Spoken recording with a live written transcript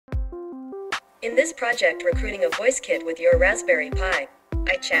In this project, we're creating a voice kit with your Raspberry Pi.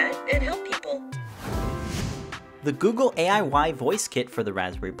 I chat and help people. The Google AIY voice kit for the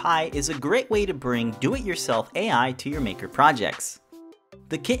Raspberry Pi is a great way to bring do-it-yourself AI to your maker projects.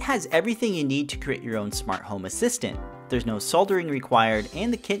 The kit has everything you need to create your own smart home assistant. There's no soldering required,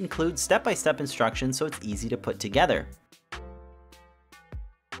 and the kit includes step-by-step instructions so it's easy to put together.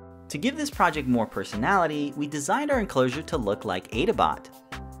 To give this project more personality, we designed our enclosure to look like Adafruit.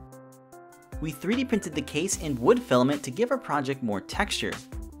 We 3D printed the case in wood filament to give our project more texture.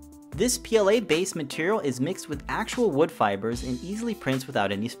 This PLA-based material is mixed with actual wood fibers and easily prints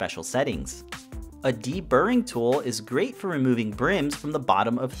without any special settings. A deburring tool is great for removing brims from the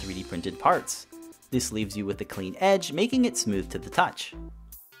bottom of 3D printed parts. This leaves you with a clean edge, making it smooth to the touch.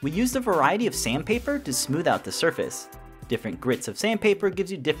 We used a variety of sandpaper to smooth out the surface. Different grits of sandpaper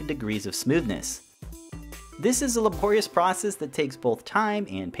gives you different degrees of smoothness. This is a laborious process that takes both time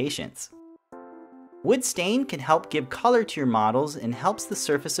and patience. Wood stain can help give color to your models and helps the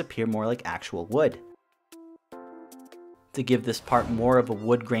surface appear more like actual wood. To give this part more of a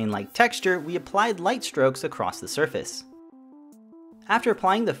wood grain-like texture, we applied light strokes across the surface. After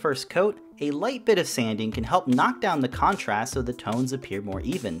applying the first coat, a light bit of sanding can help knock down the contrast so the tones appear more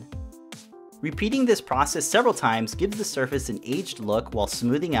even. Repeating this process several times gives the surface an aged look while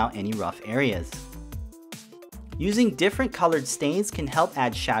smoothing out any rough areas. Using different colored stains can help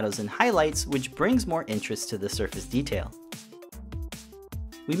add shadows and highlights, which brings more interest to the surface detail.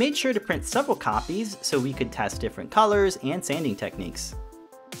 We made sure to print several copies so we could test different colors and sanding techniques.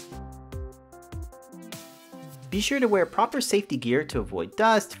 Be sure to wear proper safety gear to avoid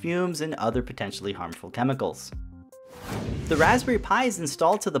dust, fumes, and other potentially harmful chemicals. The Raspberry Pi is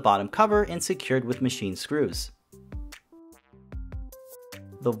installed to the bottom cover and secured with machine screws.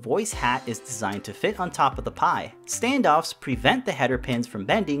 The voice hat is designed to fit on top of the Pi. Standoffs prevent the header pins from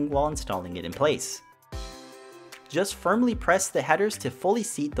bending while installing it in place. Just firmly press the headers to fully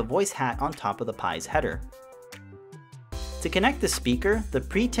seat the voice hat on top of the Pi's header. To connect the speaker, the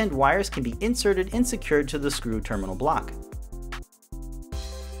pre-tinned wires can be inserted and secured to the screw terminal block.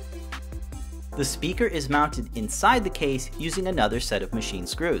 The speaker is mounted inside the case using another set of machine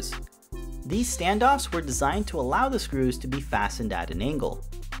screws. These standoffs were designed to allow the screws to be fastened at an angle.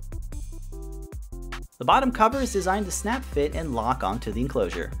 The bottom cover is designed to snap fit and lock onto the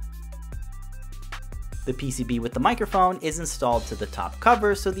enclosure. The PCB with the microphone is installed to the top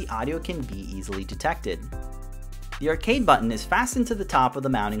cover so the audio can be easily detected. The arcade button is fastened to the top of the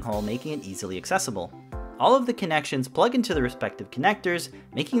mounting hole, making it easily accessible. All of the connections plug into the respective connectors,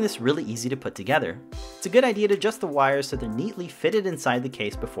 making this really easy to put together. It's a good idea to adjust the wires so they're neatly fitted inside the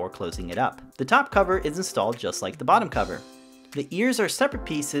case before closing it up. The top cover is installed just like the bottom cover. The ears are separate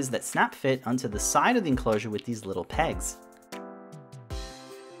pieces that snap fit onto the side of the enclosure with these little pegs.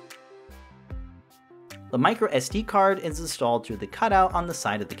 The micro SD card is installed through the cutout on the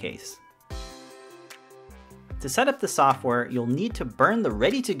side of the case. To set up the software, you'll need to burn the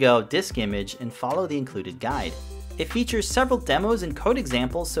ready-to-go disk image and follow the included guide. It features several demos and code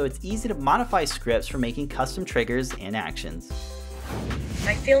examples, so it's easy to modify scripts for making custom triggers and actions.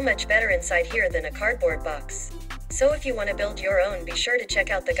 I feel much better inside here than a cardboard box. So if you want to build your own, be sure to check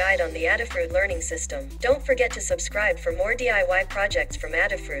out the guide on the Adafruit learning system. Don't forget to subscribe for more DIY projects from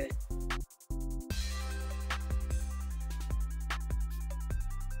Adafruit.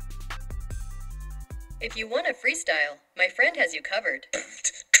 If you want a freestyle, my friend has you covered.